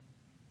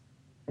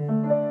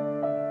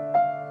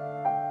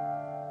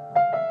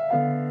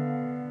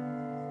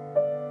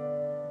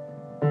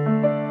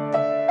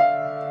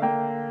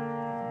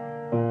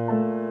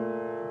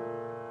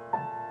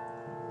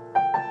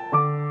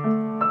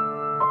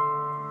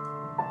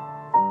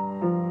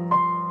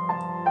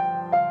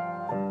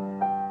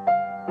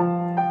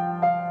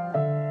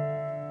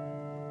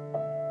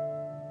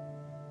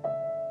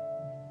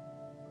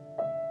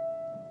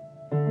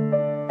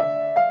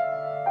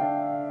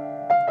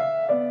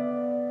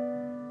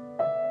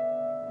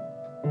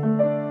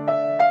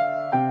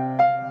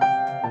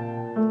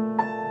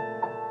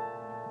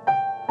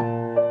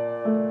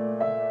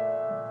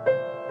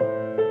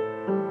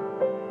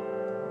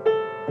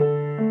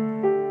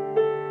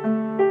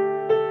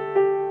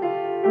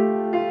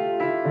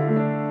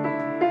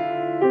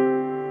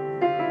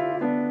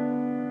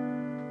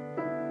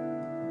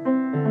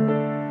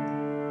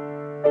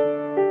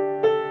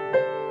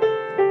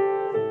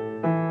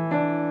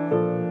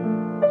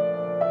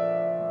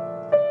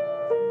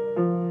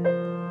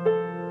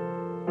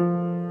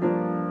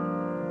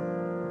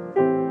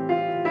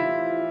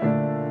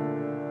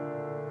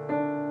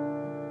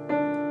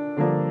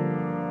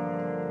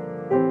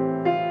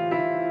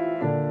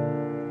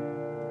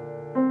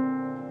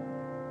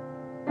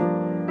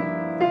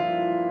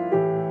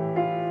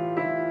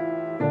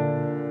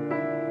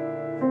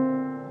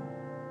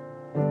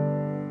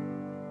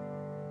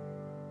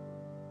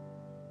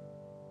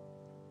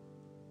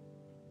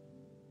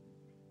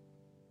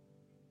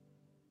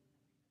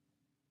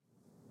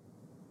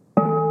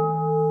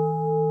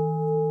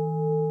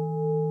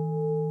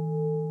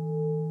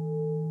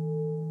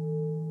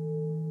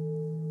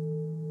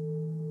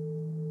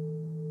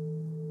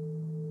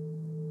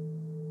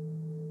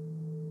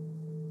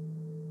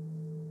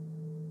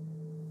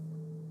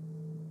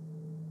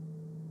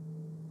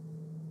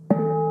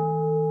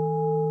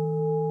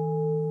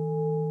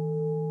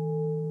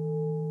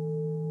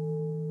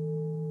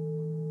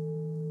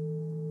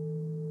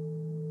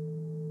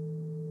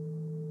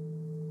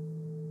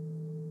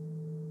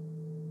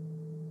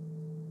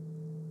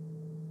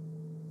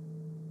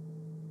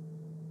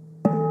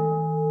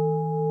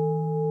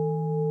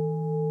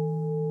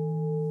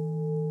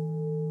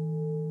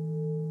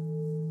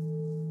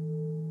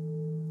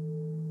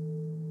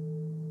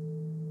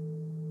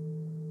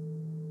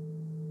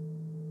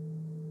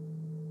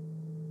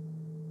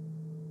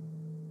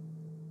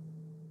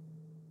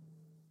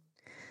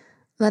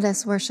Let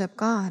us worship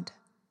God.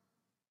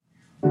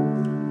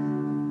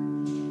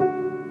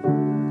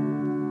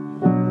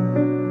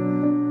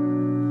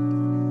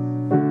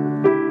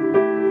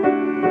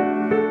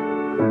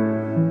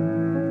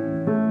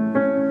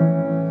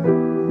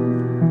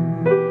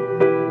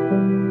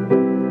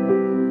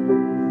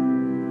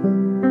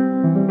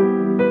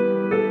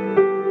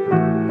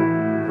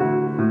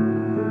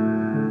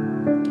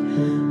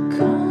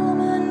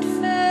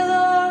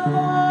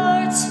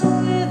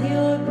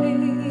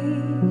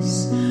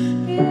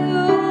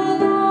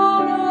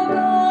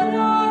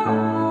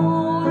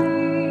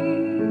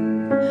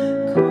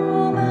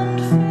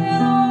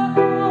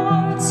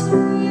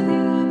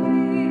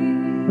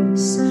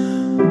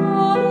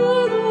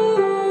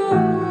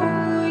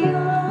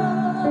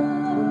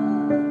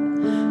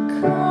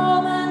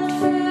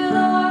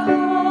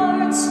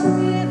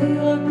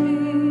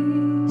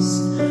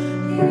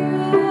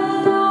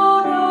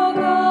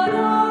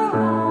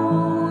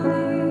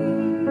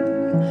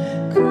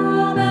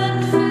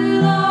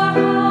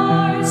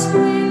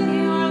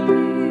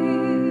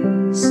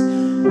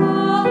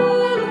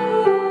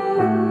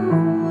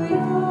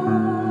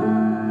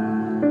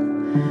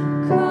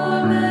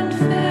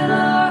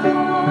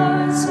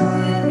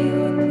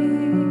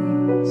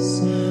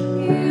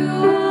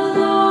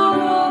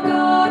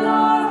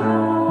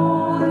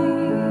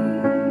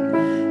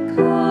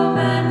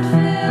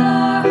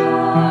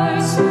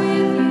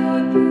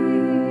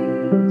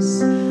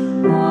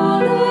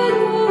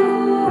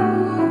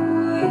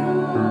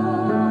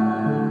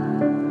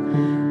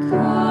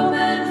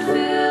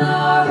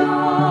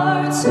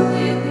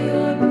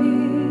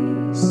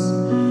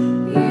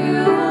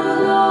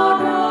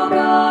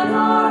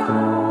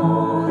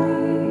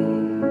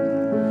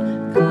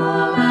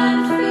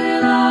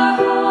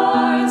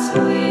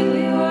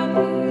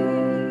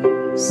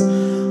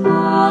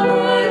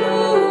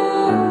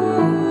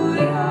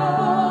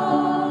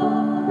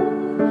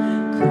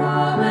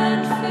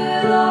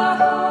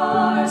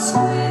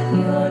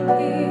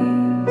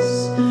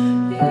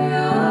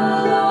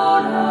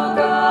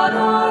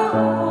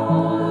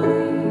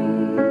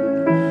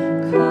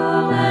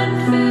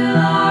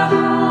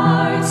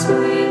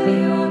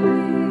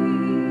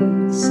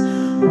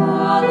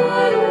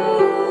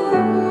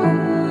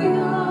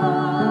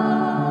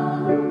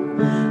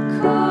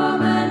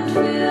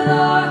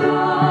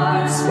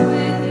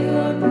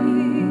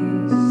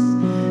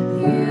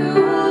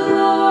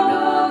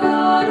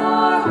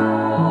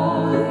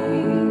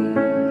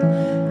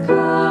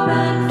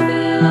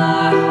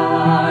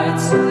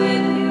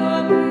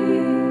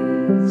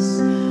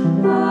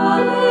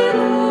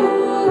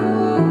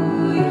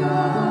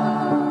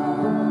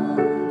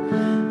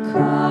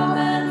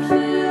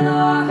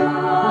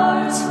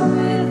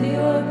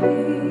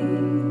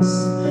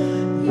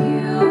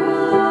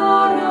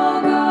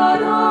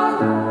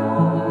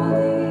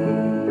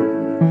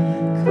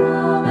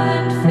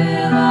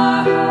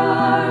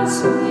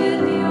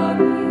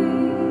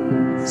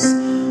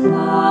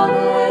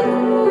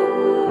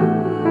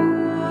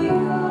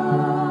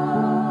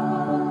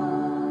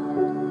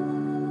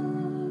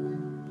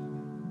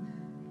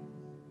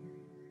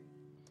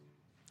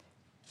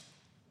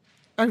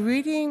 A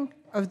reading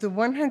of the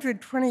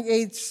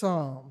 128th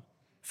Psalm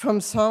from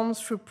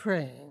Psalms for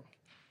Praying.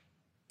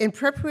 In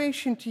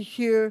preparation to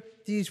hear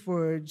these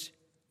words,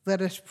 let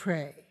us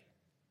pray.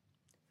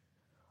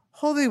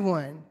 Holy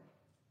One,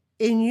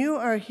 in you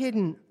are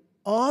hidden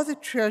all the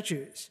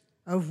treasures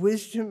of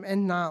wisdom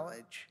and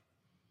knowledge.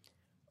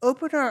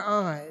 Open our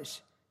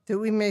eyes that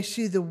we may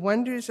see the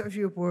wonders of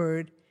your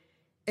word,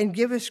 and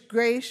give us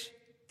grace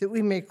that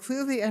we may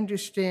clearly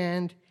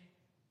understand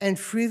and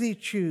freely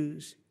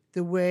choose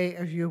the way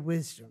of your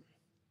wisdom.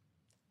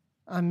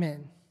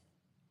 Amen.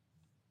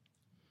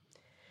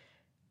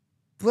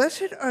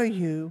 Blessed are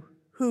you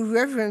who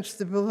reverence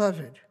the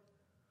beloved,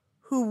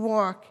 who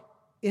walk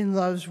in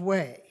love's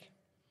way.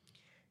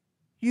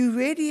 You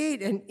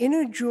radiate an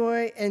inner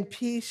joy and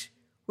peace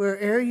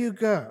where'er you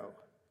go.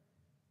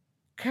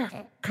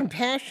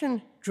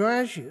 Compassion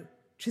draws you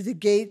to the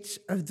gates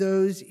of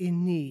those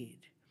in need.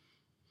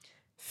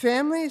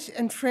 Families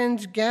and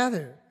friends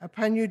gather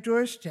upon your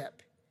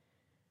doorstep.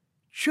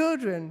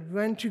 Children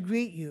run to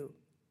greet you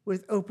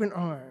with open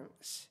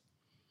arms.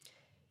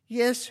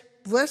 Yes,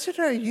 blessed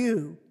are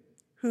you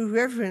who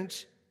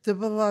reverence the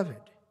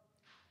beloved.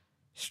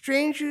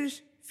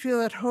 Strangers feel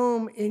at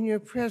home in your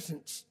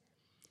presence.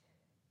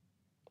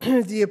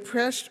 The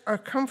oppressed are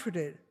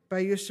comforted by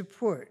your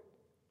support.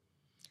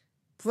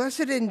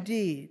 Blessed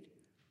indeed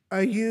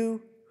are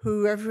you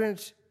who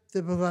reverence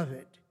the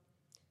beloved.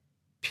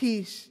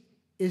 Peace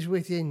is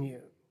within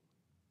you.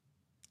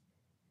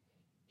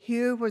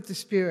 Hear what the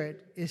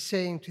Spirit is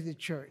saying to the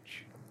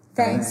church.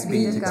 Thanks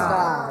be to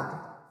God.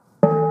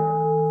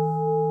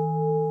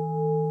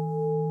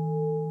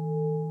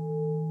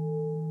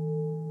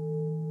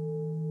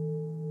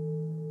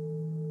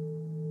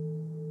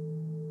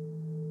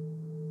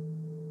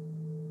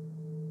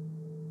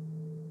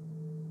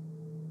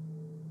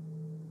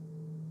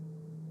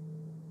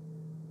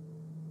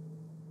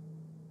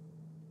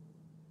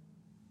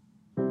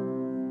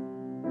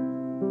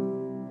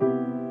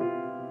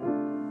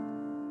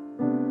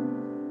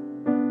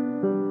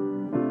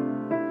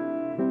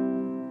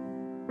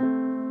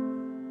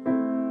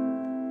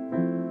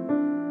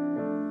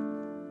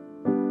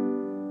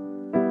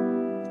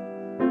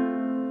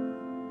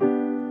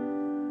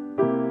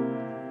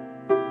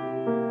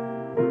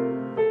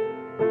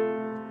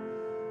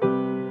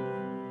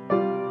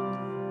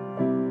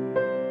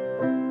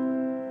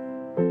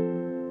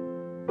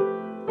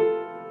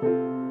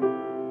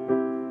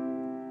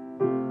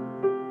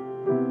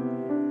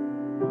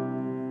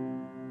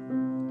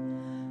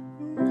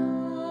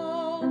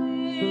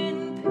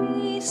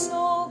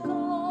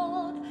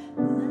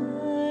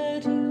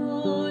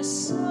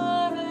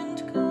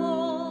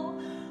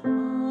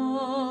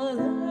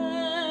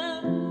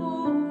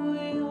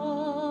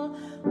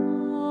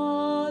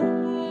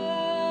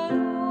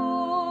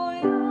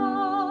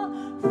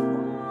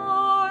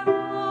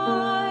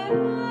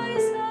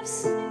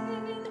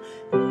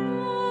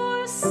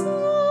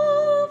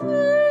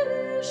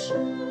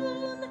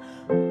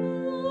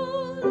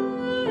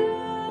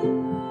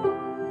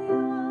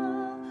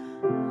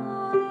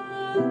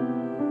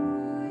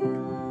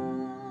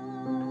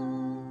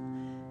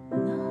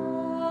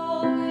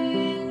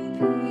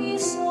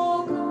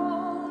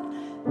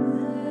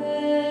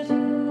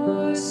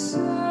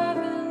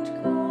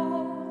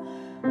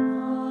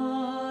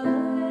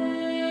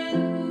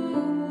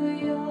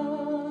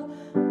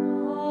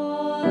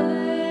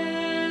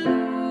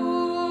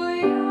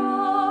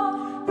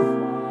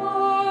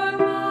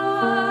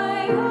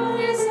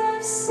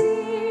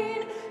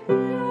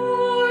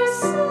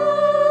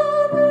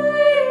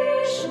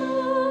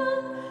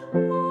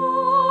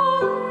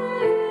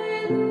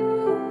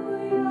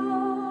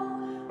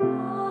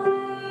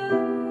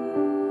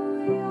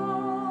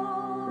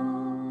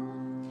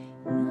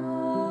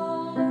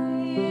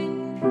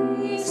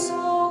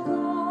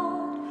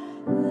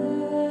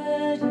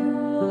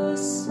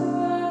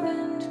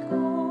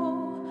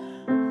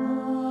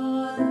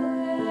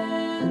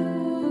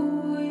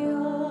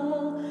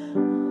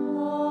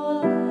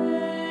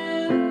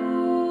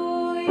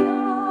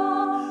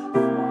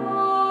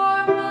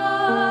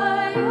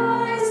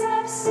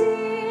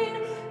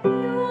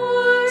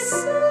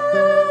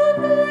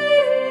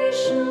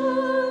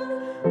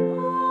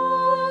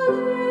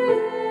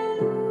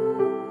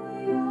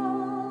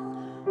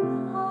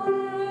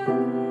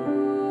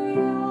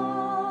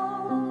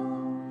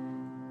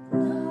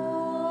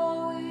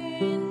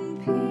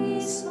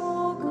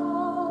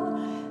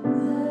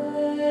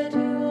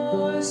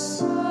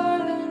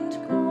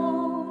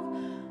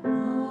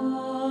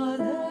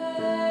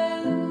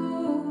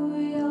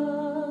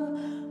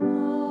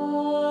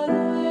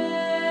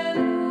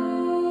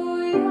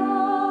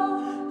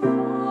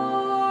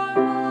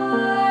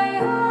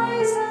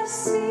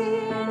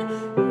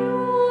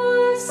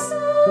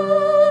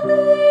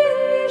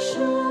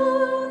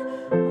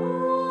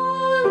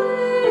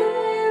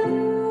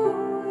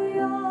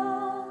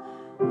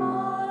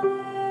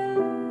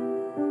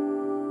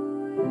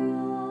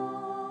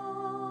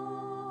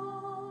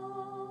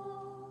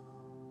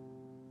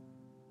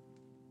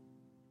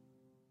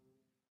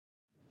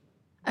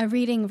 A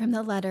reading from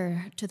the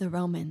letter to the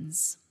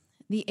Romans,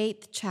 the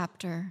 8th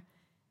chapter,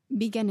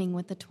 beginning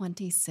with the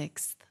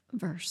 26th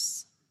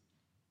verse.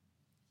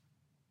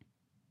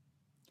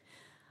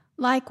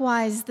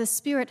 Likewise, the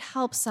Spirit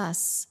helps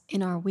us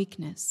in our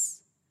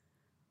weakness,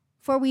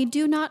 for we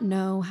do not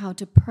know how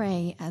to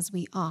pray as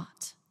we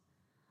ought,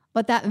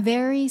 but that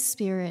very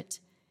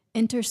Spirit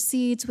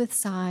intercedes with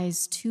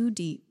sighs too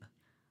deep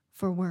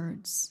for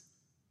words.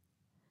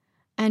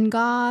 And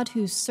God,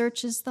 who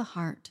searches the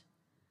heart,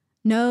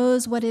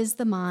 knows what is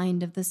the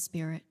mind of the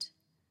Spirit,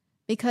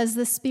 because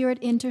the Spirit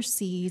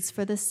intercedes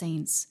for the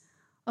saints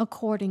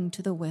according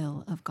to the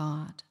will of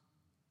God.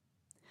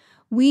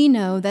 We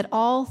know that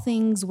all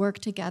things work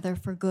together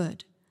for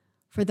good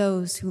for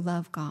those who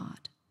love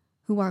God,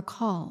 who are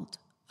called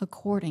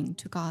according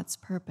to God's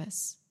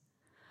purpose.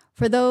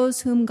 For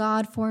those whom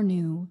God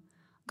foreknew,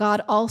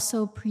 God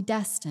also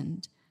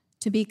predestined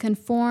to be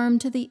conformed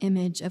to the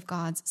image of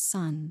God's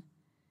Son,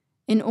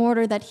 in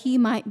order that he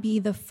might be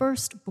the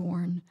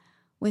firstborn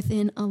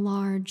within a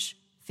large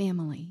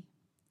family.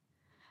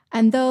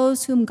 And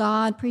those whom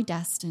God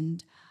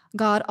predestined,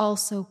 God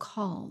also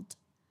called.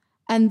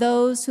 And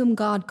those whom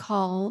God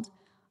called,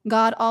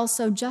 God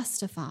also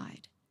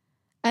justified.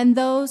 And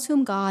those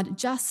whom God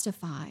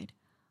justified,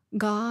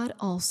 God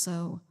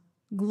also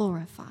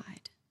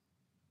glorified.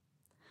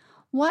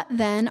 What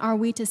then are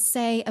we to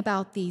say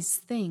about these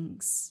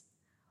things?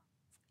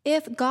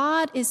 If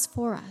God is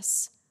for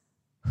us,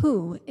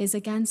 who is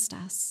against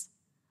us?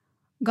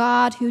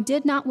 God, who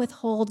did not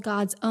withhold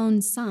God's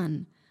own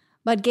Son,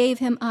 but gave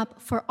him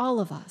up for all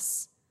of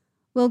us,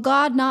 will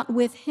God not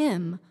with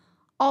him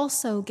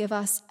also give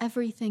us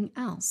everything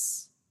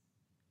else?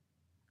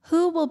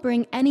 Who will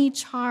bring any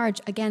charge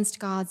against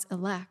God's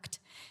elect?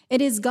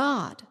 It is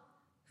God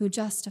who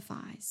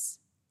justifies.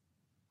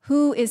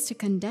 Who is to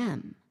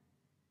condemn?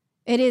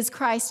 It is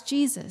Christ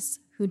Jesus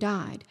who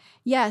died,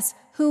 yes,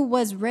 who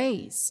was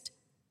raised,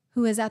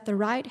 who is at the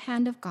right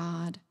hand of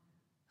God,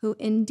 who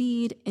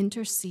indeed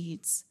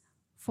intercedes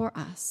for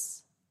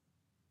us.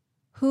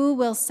 Who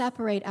will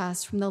separate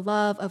us from the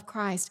love of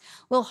Christ?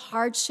 Will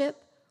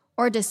hardship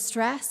or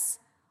distress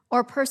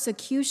or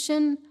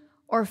persecution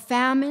or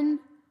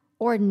famine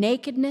or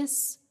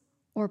nakedness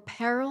or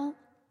peril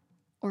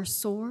or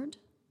sword?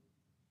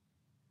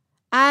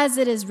 As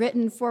it is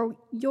written, for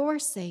your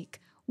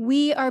sake,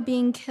 we are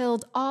being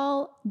killed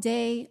all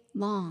day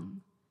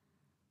long.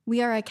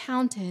 We are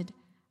accounted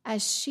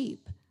as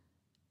sheep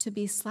to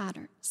be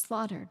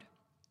slaughtered.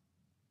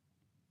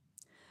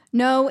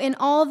 No, in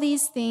all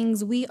these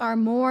things we are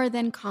more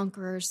than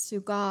conquerors through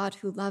God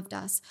who loved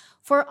us.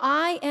 For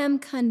I am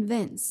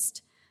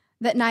convinced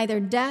that neither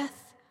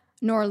death,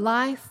 nor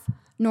life,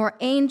 nor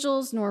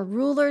angels, nor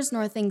rulers,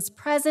 nor things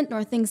present,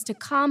 nor things to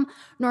come,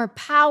 nor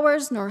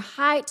powers, nor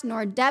height,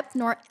 nor depth,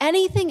 nor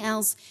anything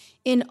else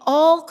in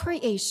all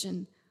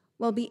creation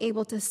will be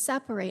able to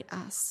separate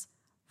us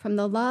from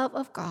the love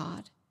of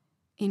God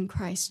in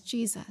Christ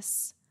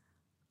Jesus,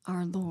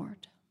 our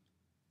Lord.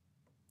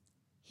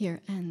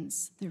 Here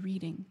ends the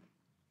reading.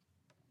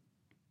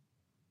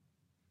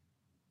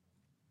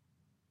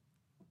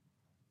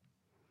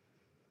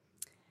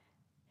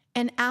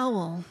 An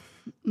owl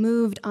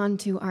moved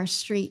onto our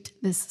street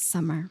this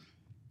summer.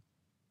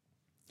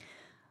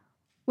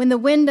 When the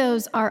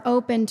windows are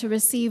open to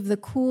receive the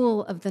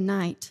cool of the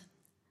night,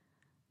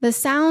 the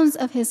sounds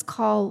of his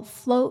call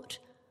float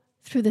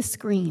through the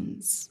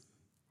screens,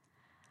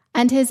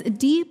 and his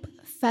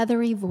deep,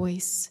 feathery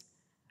voice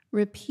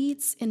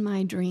repeats in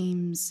my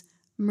dreams,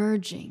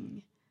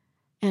 merging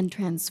and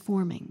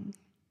transforming.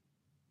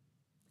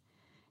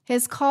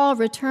 His call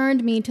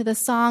returned me to the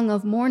song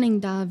of mourning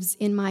doves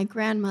in my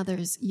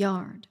grandmother's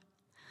yard,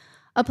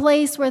 a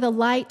place where the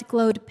light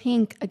glowed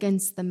pink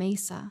against the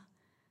mesa,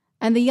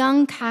 and the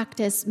young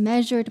cactus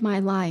measured my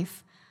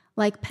life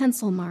like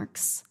pencil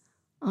marks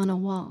on a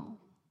wall.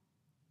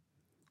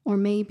 Or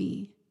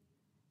maybe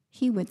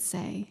he would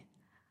say,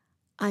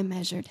 I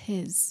measured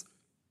his.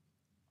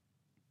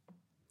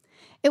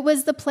 It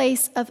was the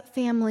place of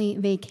family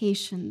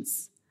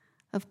vacations,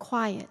 of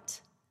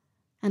quiet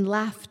and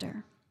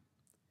laughter,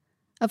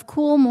 of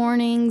cool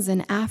mornings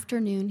and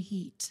afternoon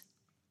heat.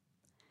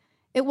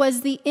 It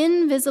was the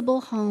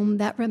invisible home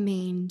that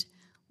remained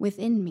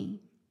within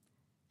me,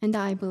 and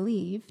I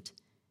believed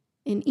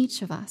in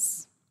each of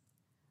us.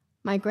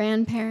 My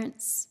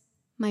grandparents,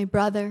 my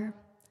brother,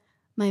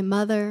 my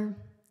mother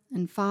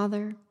and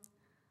father,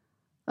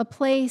 a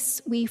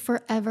place we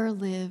forever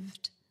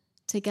lived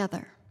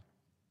together.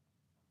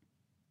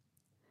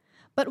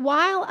 But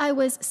while I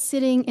was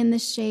sitting in the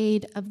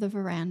shade of the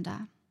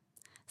veranda,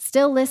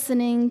 still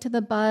listening to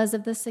the buzz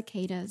of the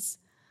cicadas,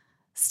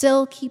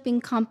 still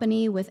keeping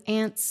company with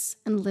ants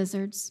and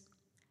lizards,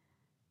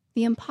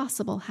 the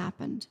impossible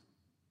happened.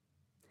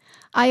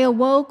 I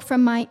awoke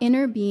from my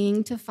inner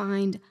being to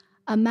find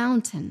a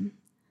mountain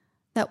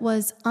that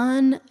was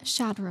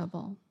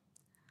unshatterable,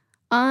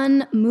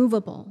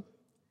 unmovable,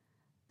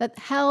 that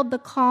held the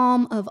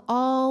calm of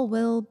all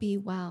will be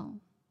well.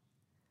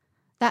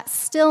 That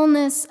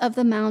stillness of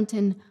the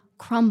mountain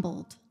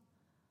crumbled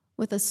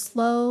with a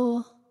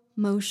slow,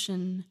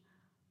 motion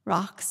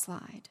rock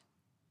slide,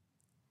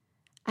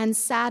 and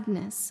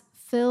sadness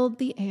filled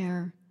the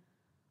air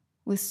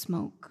with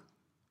smoke.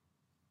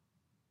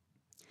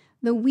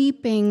 The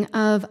weeping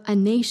of a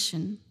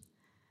nation,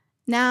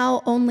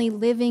 now only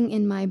living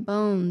in my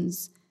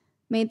bones,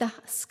 made the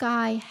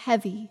sky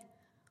heavy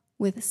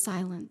with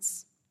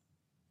silence.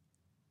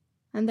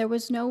 And there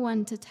was no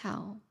one to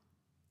tell,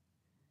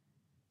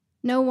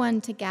 no one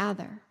to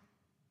gather,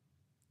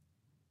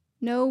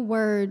 no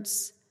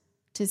words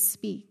to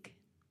speak.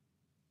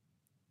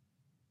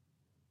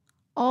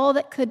 All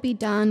that could be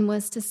done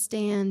was to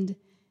stand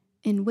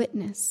in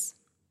witness,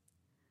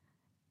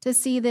 to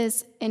see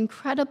this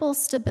incredible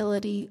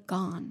stability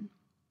gone,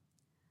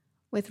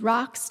 with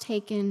rocks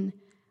taken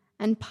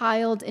and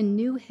piled in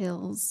new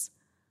hills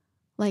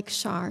like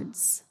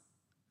shards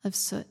of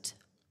soot.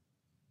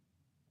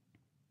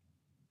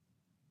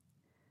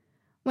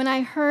 When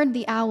I heard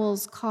the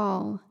owl's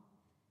call,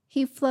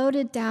 he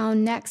floated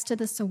down next to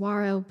the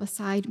saguaro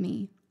beside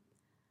me,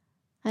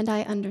 and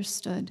I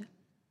understood.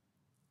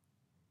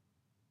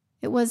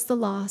 It was the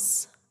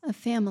loss of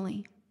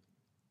family.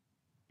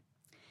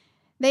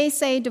 They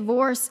say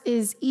divorce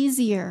is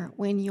easier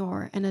when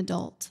you're an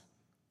adult.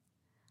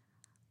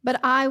 But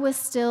I was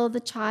still the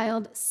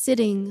child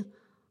sitting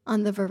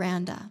on the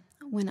veranda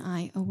when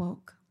I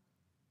awoke.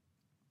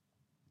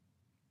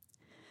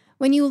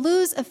 When you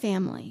lose a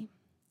family,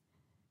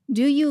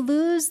 do you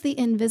lose the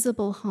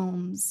invisible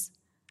homes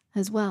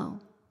as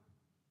well?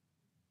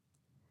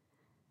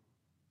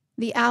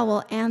 The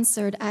owl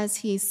answered as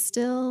he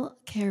still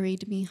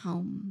carried me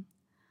home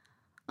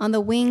on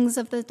the wings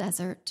of the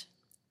desert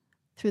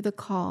through the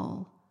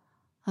call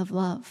of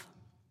love.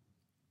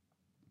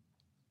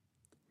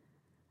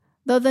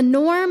 Though the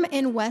norm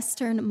in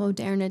Western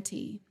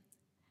modernity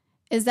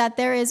is that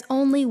there is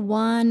only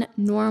one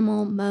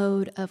normal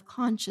mode of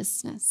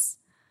consciousness,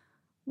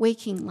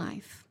 waking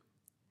life,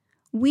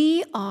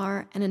 we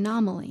are an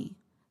anomaly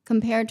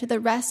compared to the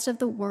rest of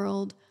the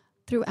world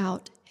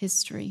throughout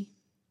history.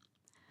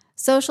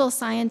 Social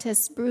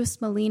scientists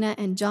Bruce Molina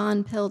and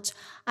John Pilch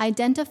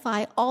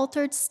identify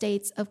altered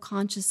states of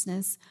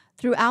consciousness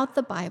throughout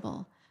the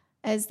Bible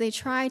as they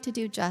try to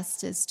do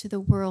justice to the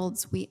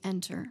worlds we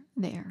enter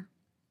there.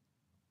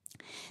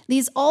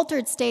 These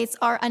altered states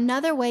are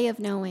another way of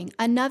knowing,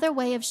 another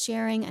way of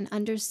sharing and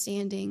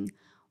understanding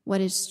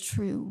what is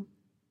true.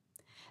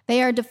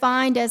 They are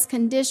defined as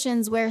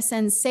conditions where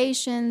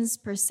sensations,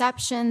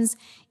 perceptions,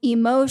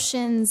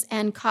 emotions,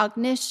 and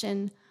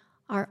cognition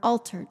are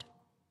altered.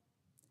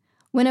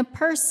 When a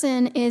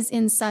person is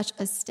in such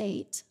a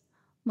state,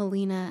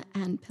 Molina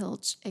and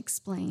Pilch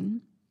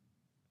explain,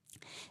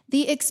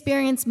 the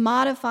experience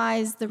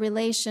modifies the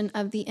relation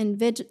of the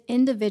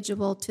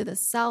individual to the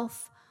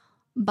self,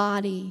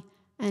 body,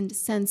 and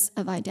sense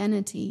of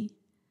identity,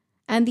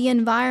 and the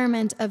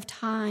environment of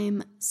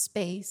time,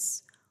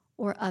 space,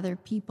 or other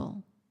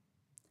people.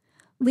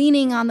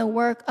 Leaning on the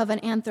work of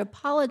an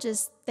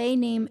anthropologist, they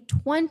name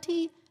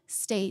 20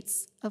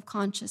 states of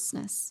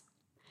consciousness: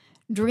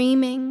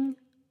 dreaming,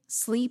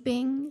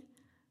 sleeping,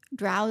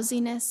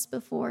 drowsiness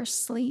before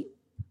sleep,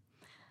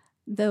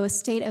 the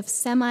state of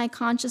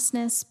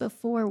semi-consciousness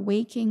before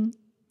waking,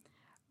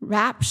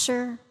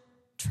 rapture,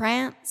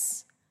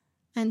 trance,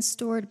 and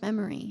stored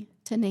memory,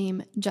 to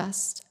name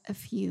just a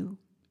few.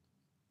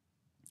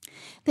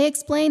 They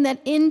explain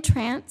that in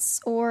trance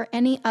or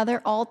any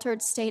other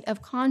altered state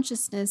of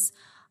consciousness,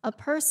 a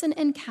person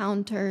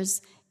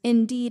encounters,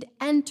 indeed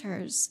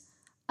enters,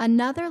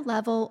 another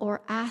level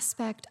or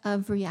aspect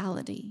of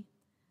reality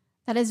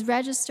that is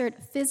registered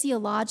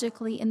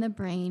physiologically in the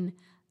brain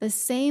the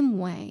same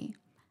way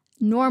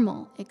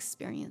normal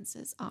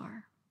experiences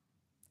are.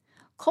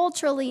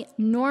 Culturally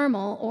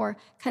normal or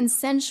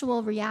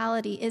consensual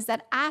reality is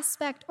that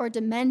aspect or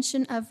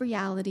dimension of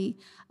reality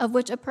of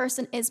which a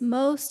person is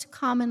most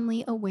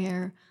commonly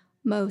aware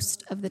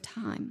most of the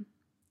time.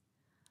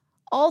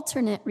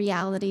 Alternate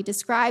reality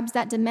describes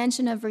that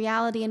dimension of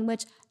reality in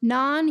which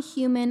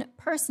non-human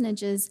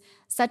personages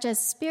such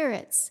as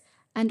spirits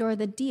and or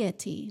the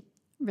deity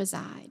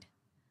reside,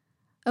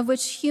 of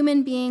which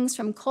human beings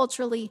from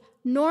culturally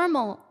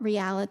normal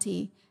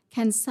reality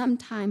can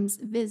sometimes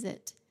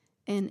visit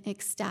in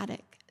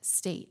ecstatic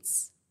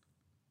states.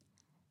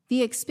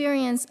 The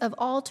experience of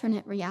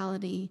alternate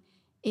reality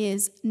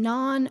is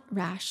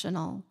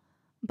non-rational,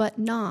 but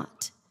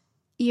not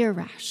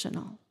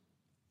irrational.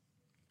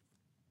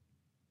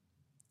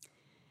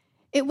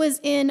 It was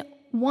in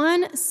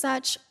one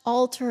such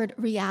altered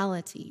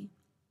reality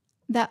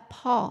that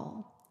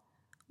Paul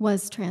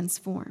was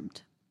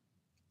transformed.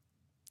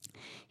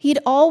 He'd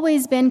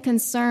always been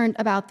concerned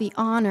about the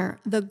honor,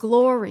 the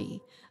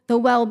glory, the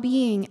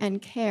well-being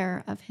and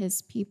care of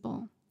his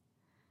people.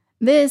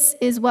 This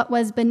is what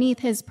was beneath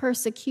his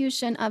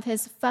persecution of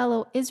his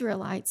fellow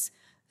Israelites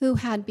who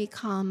had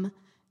become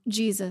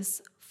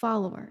Jesus'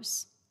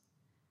 followers.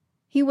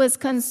 He was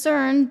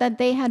concerned that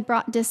they had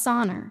brought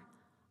dishonor,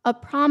 a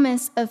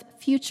promise of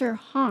future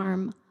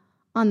harm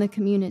on the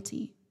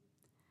community,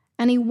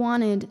 and he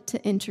wanted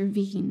to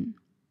intervene.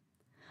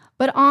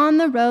 But on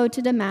the road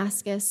to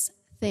Damascus,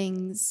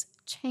 things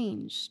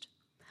changed.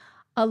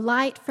 A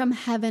light from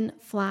heaven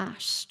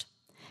flashed,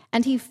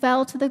 and he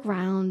fell to the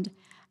ground,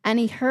 and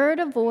he heard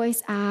a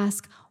voice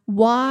ask,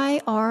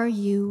 "Why are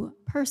you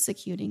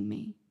persecuting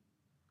me?"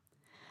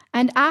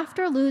 And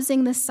after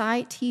losing the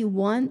sight he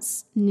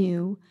once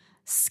knew,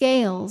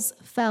 scales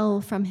fell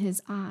from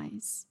his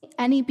eyes,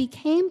 and he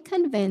became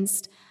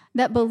convinced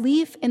that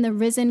belief in the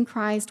risen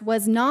Christ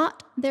was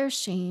not their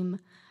shame,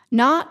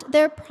 not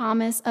their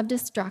promise of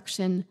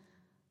destruction,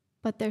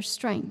 but their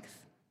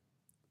strength.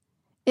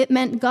 It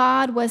meant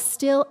God was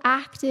still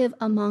active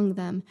among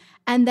them,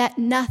 and that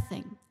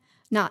nothing,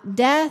 not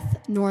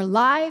death, nor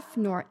life,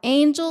 nor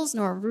angels,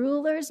 nor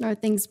rulers, nor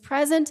things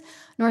present,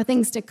 nor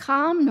things to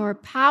come, nor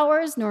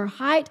powers, nor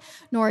height,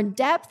 nor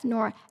depth,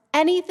 nor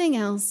anything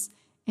else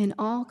in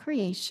all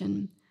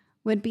creation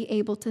would be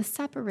able to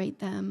separate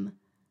them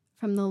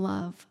from the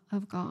love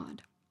of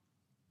God.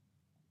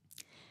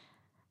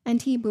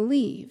 And he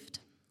believed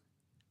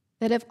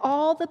that if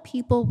all the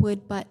people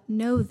would but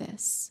know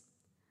this,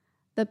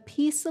 the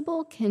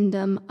peaceable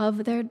kingdom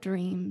of their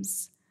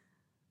dreams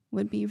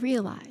would be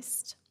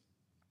realized.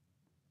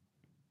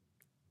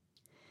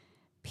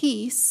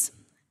 Peace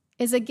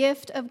is a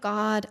gift of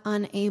God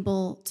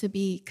unable to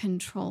be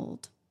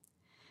controlled.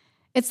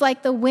 It's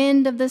like the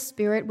wind of the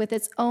Spirit with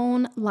its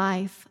own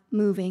life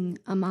moving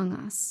among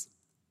us.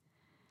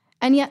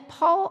 And yet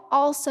Paul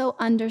also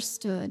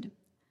understood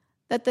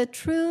that the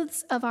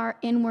truths of our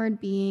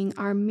inward being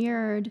are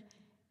mirrored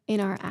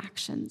in our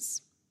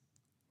actions.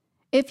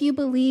 If you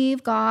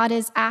believe God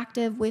is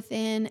active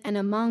within and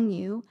among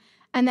you,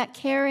 and that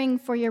caring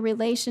for your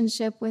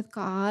relationship with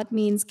God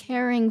means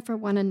caring for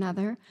one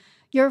another,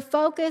 your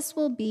focus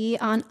will be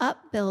on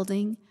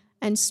upbuilding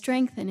and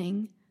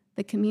strengthening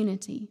the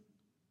community.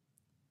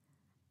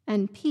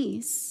 And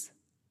peace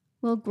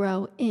will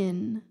grow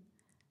in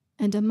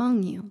and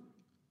among you.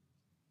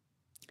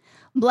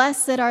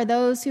 Blessed are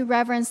those who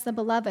reverence the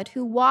beloved,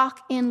 who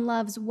walk in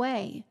love's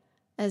way,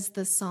 as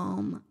the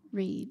psalm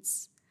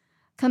reads.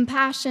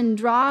 Compassion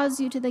draws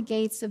you to the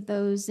gates of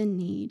those in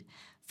need.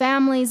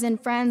 Families and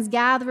friends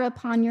gather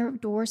upon your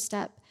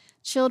doorstep.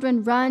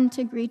 Children run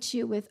to greet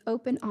you with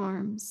open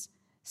arms.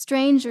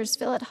 Strangers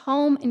feel at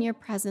home in your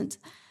presence.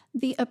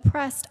 The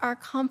oppressed are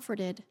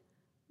comforted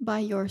by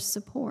your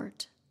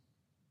support.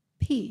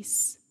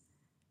 Peace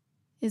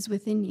is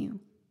within you.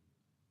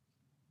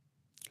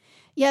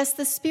 Yes,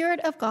 the Spirit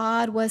of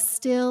God was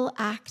still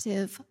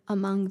active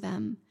among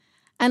them.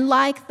 And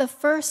like the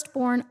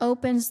firstborn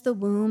opens the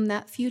womb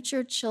that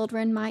future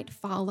children might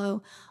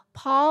follow,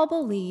 Paul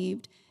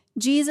believed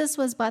Jesus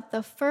was but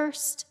the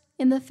first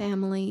in the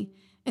family,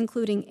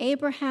 including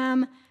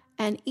Abraham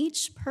and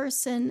each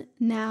person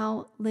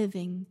now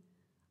living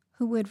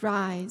who would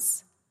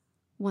rise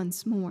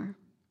once more.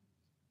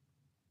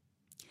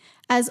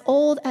 As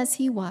old as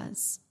he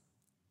was,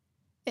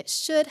 it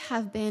should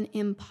have been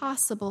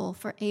impossible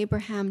for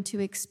Abraham to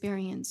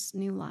experience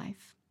new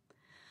life.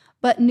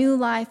 But new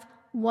life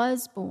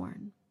was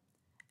born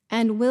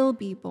and will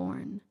be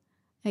born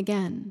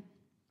again.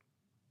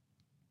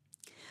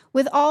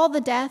 With all the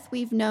death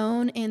we've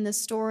known in the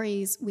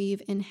stories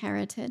we've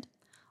inherited,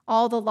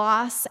 all the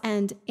loss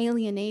and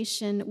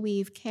alienation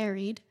we've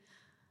carried,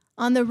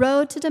 on the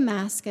road to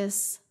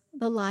Damascus,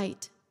 the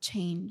light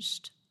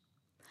changed.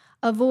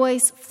 A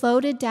voice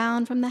floated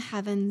down from the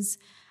heavens,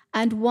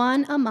 and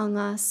one among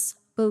us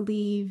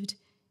believed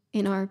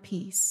in our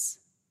peace,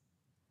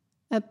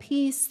 a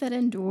peace that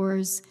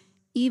endures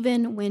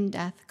even when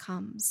death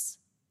comes.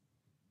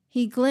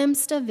 He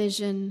glimpsed a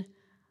vision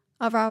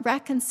of our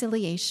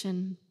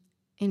reconciliation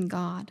in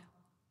God.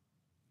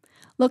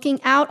 Looking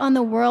out on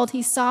the world,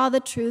 he saw the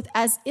truth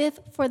as if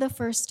for the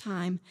first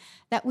time,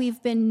 that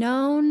we've been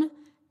known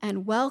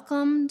and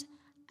welcomed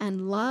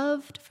and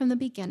loved from the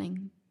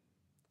beginning.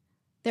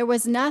 There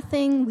was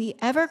nothing we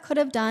ever could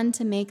have done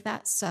to make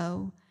that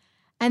so,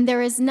 and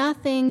there is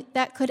nothing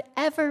that could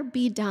ever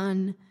be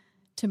done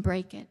to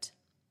break it.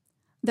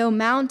 Though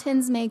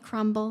mountains may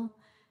crumble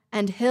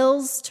and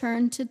hills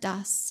turn to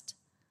dust,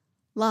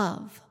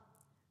 love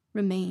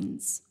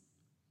remains.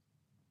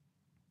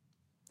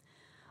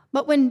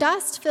 But when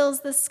dust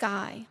fills the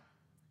sky,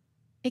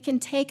 it can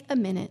take a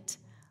minute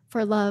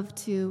for love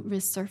to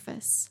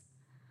resurface.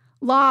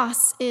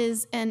 Loss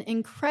is an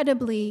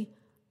incredibly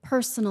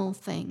personal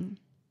thing.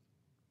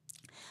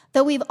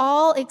 Though we've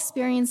all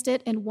experienced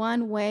it in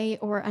one way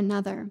or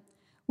another,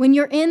 when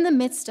you're in the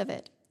midst of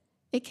it,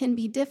 it can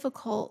be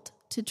difficult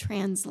to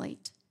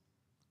translate.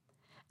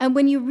 And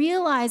when you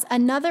realize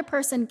another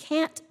person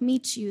can't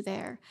meet you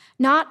there,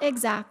 not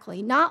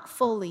exactly, not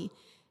fully,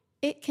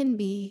 it can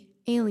be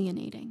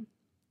alienating.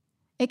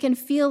 It can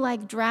feel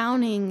like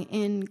drowning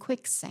in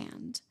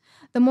quicksand.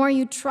 The more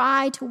you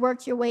try to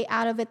work your way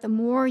out of it, the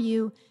more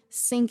you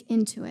sink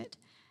into it.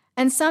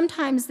 And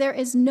sometimes there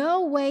is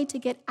no way to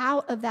get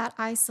out of that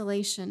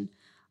isolation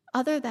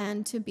other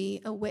than to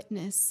be a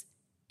witness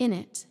in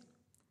it,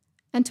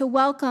 and to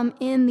welcome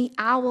in the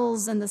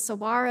owls and the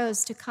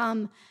saguaros to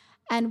come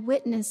and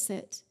witness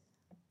it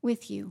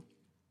with you.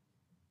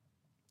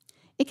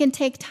 It can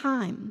take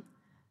time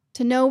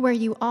to know where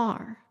you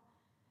are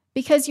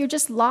because you're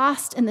just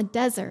lost in the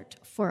desert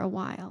for a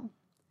while.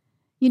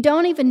 You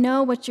don't even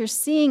know what you're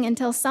seeing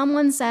until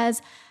someone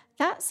says,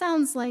 "That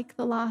sounds like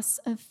the loss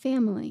of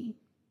family,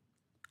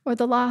 or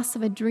the loss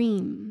of a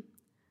dream,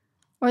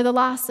 or the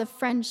loss of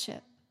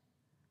friendship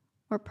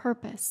or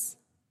purpose."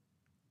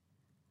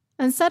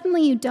 And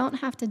suddenly you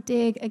don't have to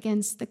dig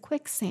against the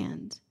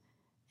quicksand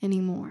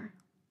anymore.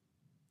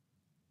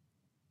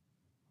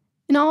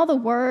 In all the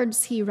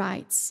words he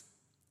writes,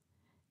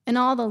 in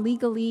all the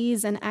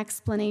legalese and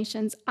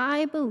explanations,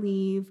 I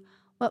believe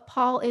what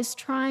Paul is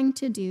trying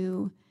to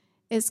do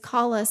is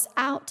call us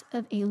out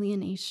of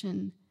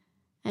alienation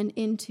and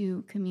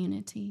into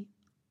community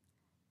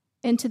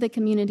the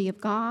community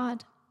of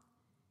God,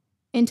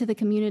 into the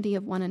community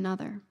of one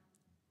another,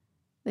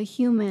 the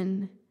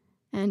human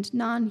and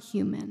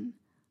non-human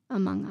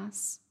among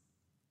us,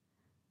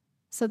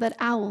 so that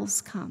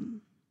owls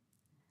come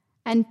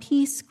and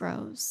peace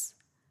grows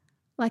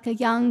like a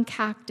young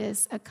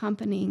cactus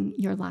accompanying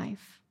your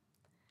life,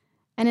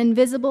 an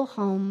invisible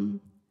home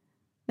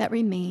that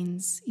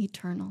remains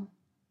eternal.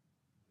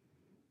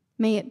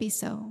 May it be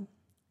so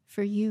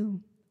for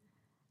you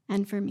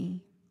and for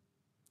me.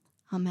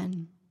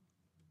 Amen.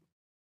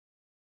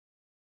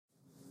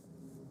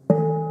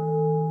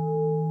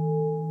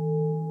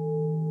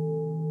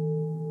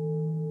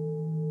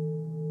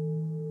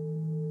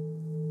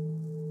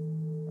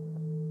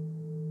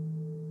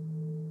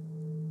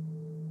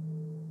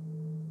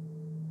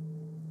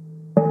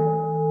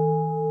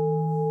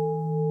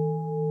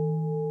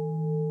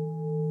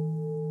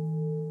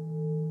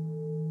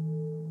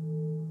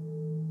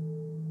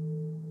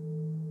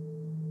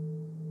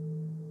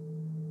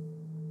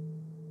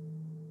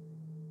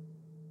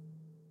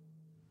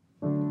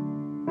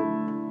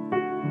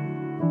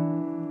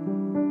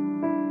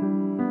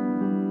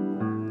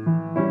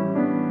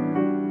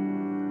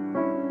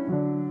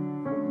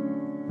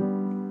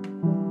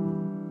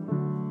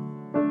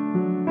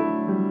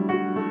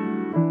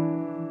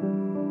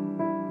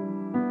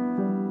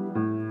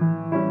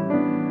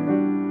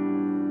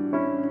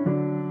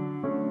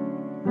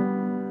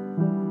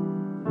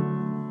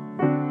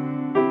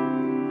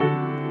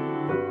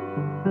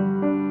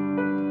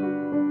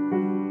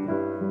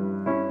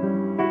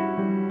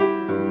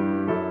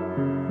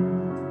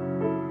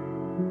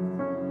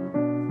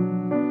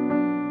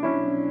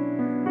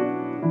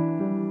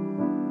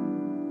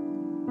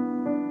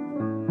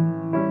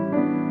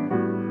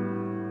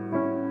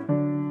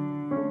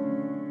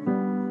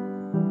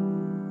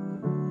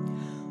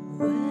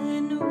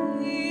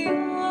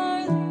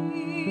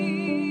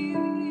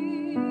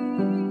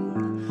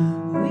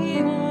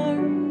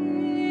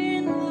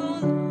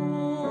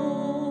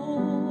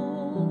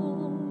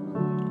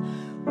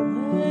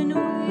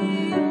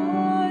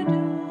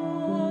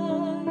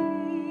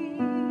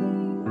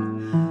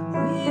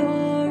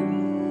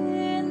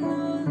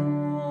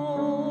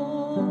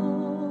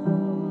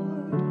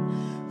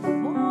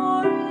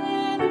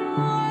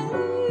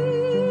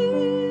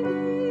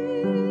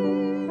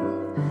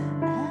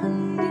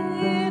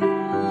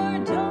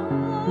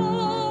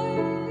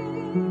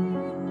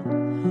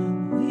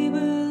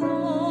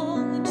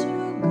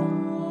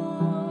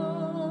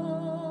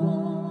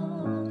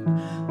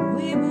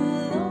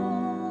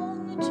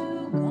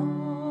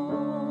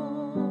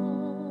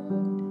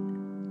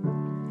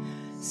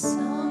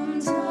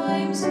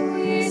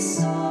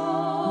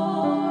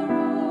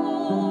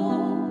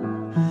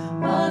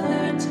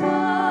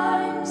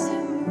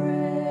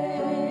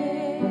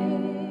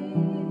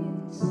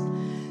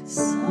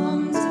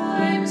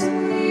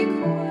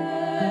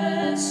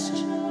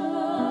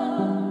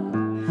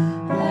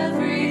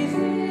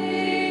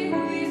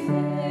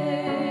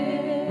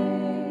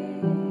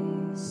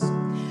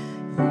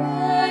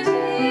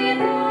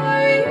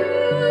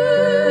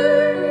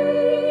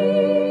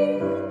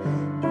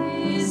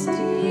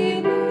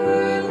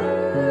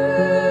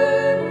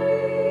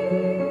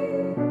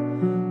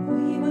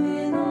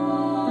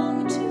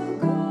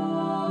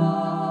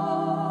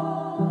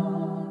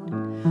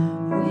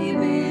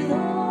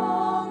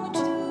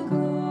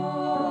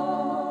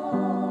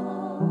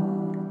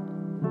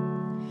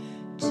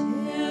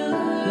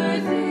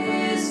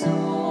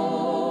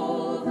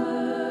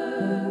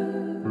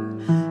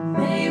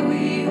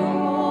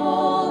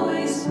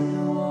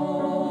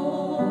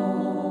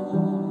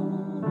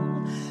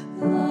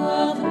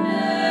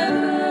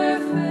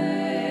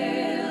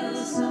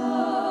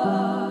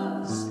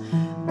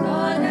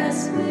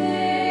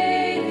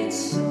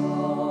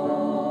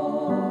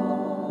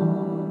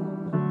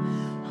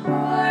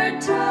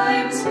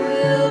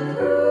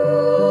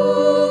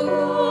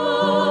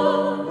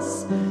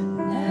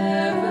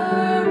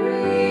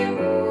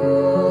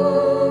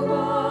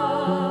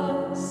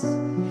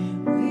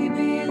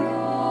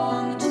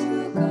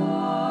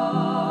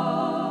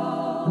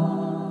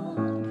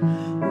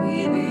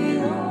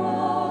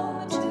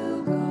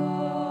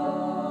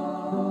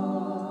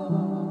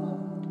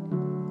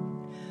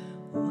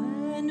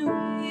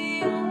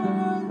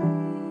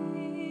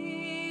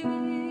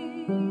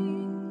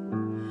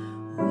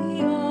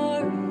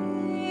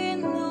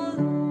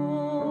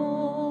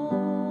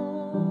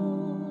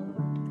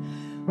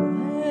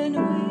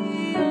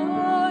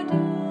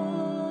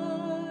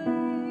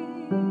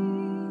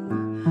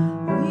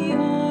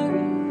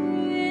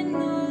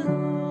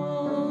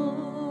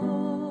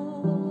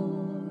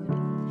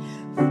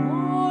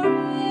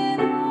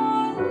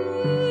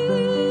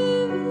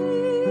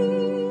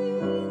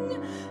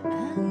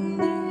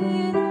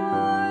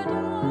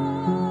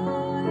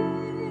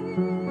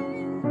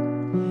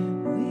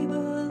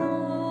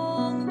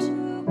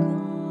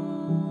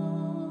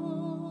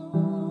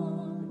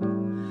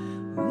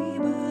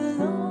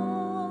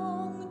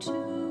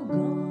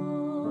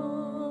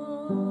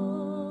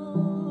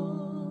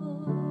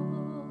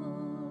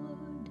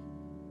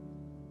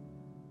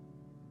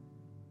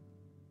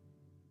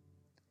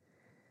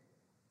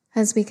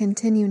 As we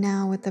continue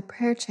now with the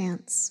prayer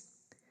chants,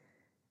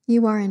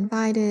 you are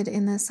invited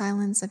in the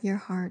silence of your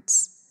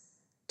hearts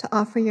to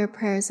offer your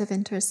prayers of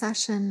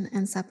intercession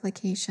and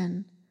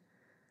supplication,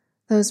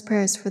 those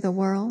prayers for the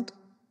world,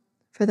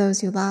 for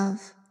those you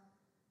love,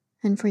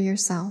 and for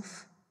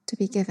yourself to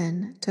be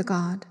given to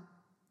God.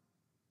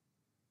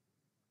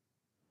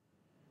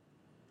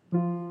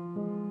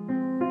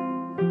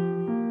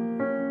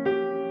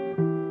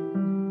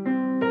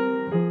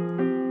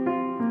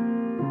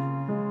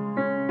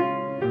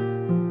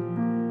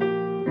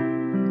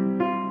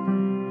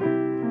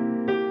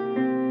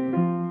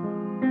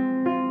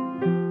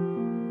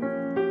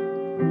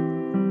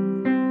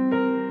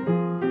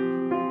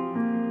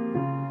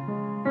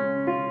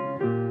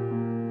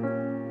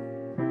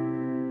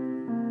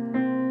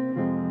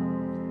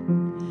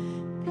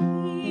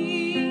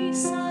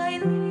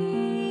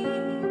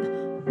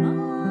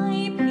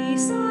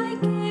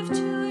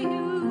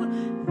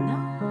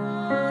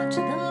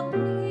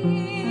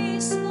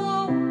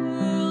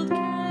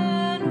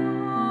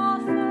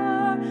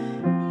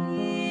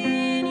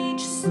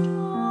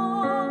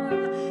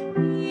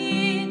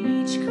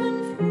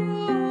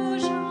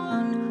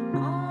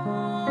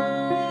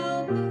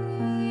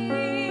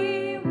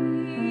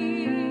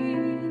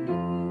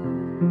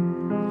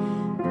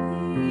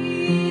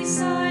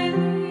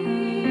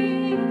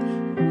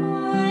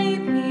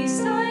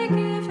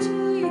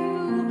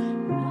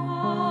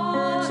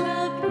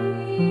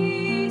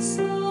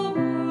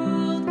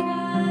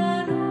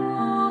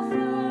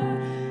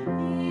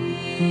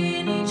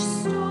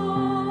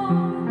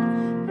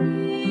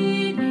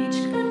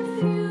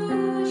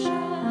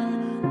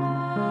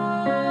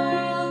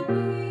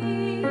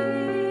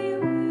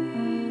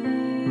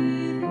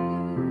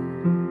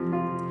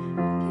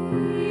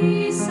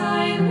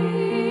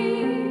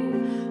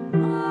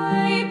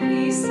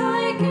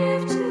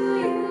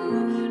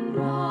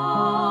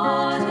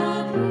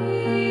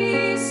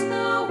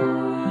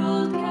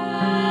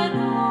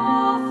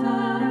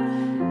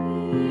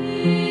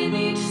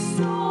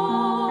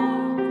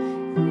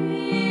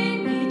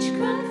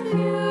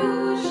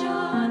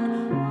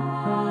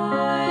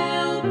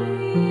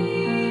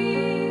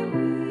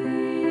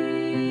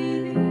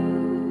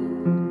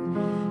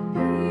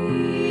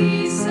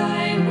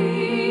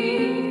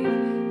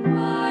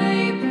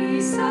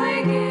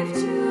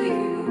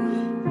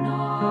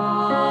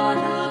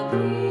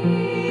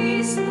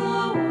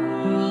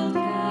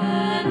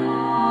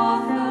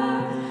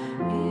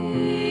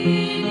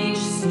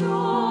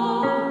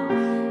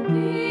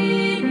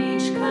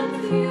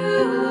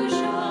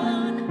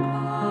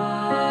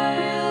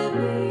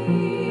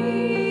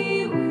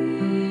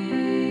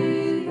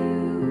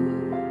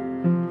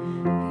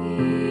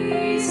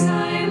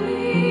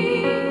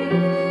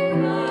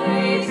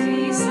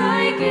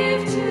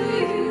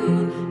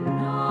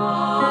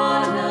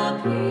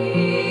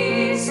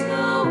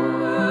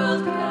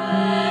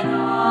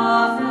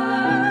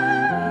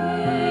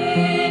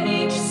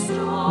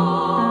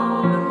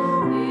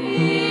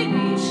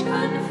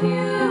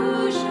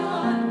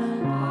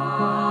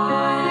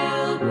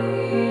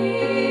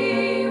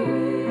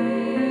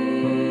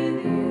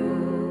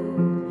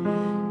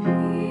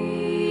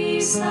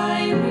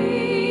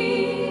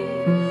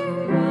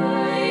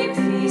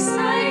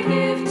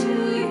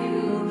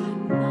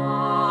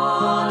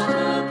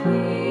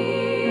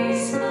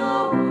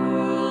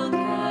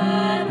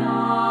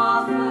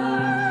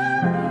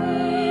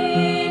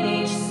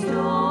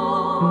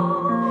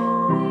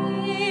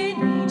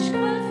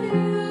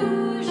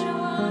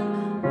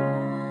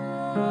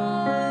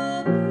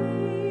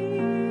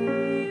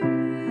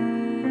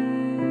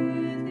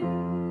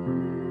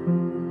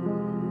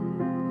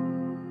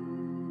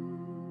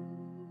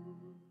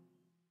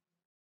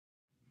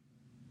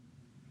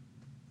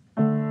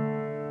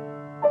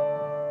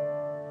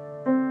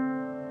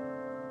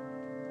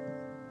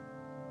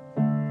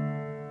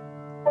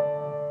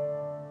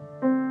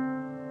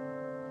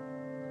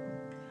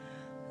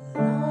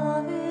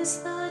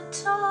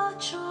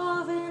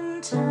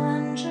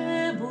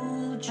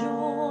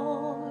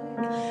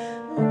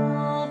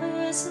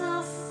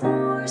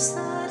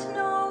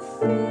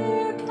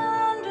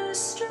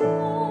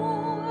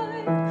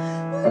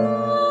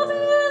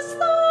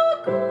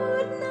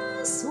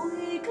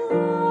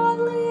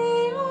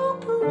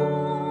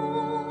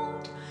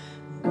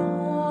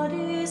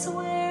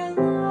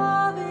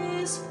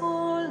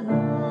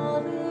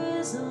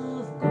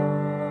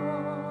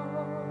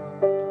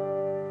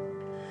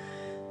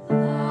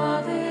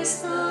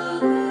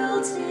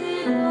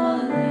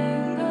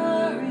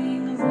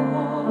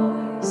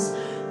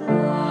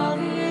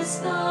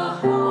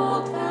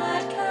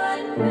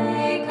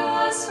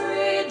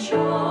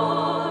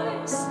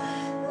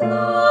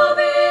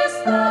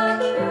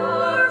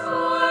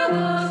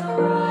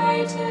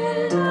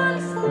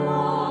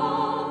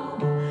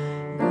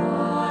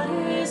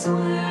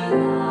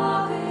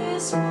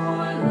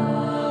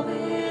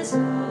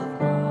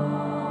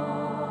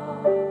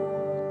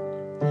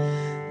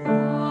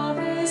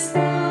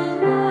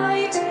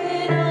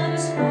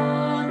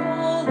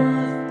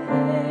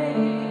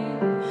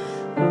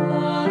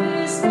 Love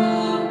is the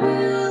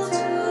will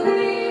to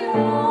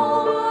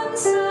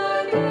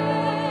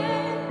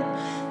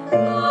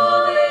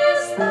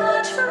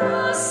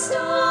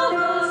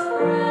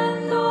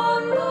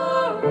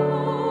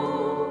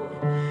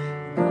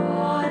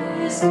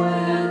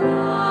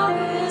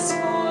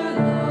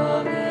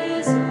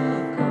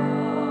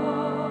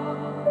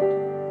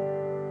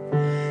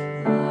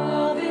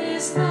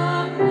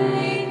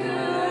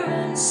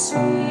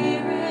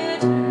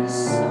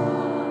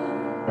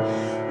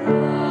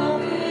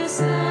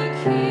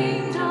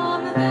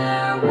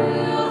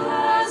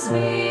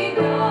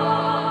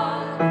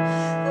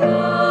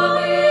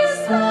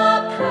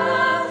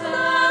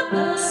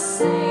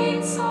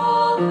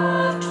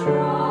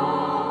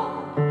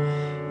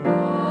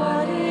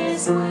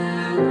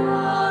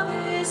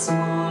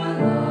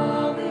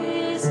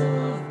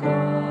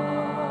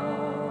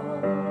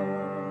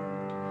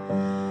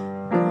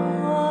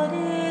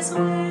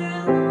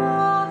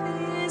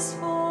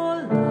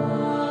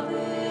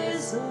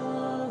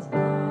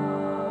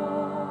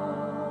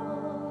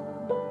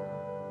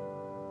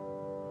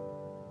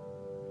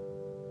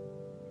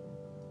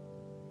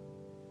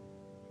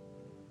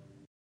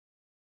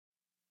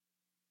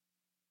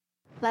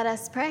Let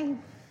us pray.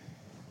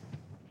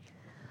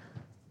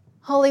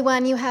 Holy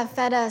One, you have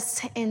fed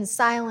us in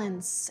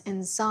silence,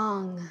 in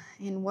song,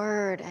 in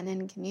word, and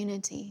in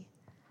community.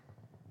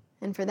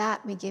 And for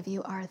that we give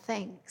you our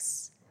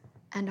thanks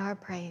and our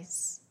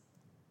praise.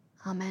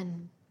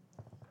 Amen.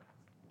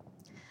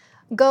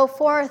 Go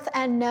forth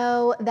and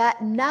know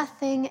that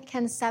nothing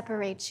can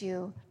separate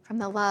you from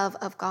the love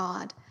of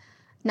God,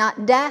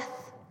 not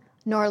death,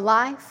 nor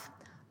life,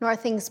 nor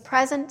things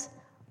present,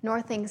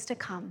 nor things to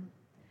come.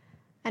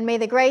 And may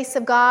the grace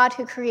of God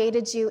who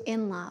created you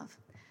in love,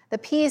 the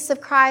peace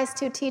of Christ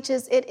who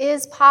teaches it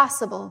is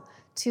possible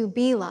to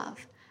be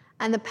love,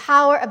 and the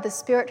power of the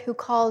Spirit who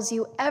calls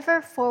you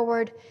ever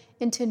forward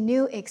into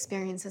new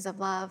experiences of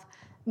love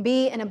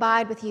be and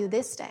abide with you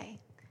this day,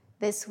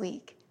 this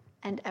week,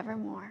 and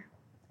evermore.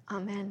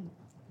 Amen.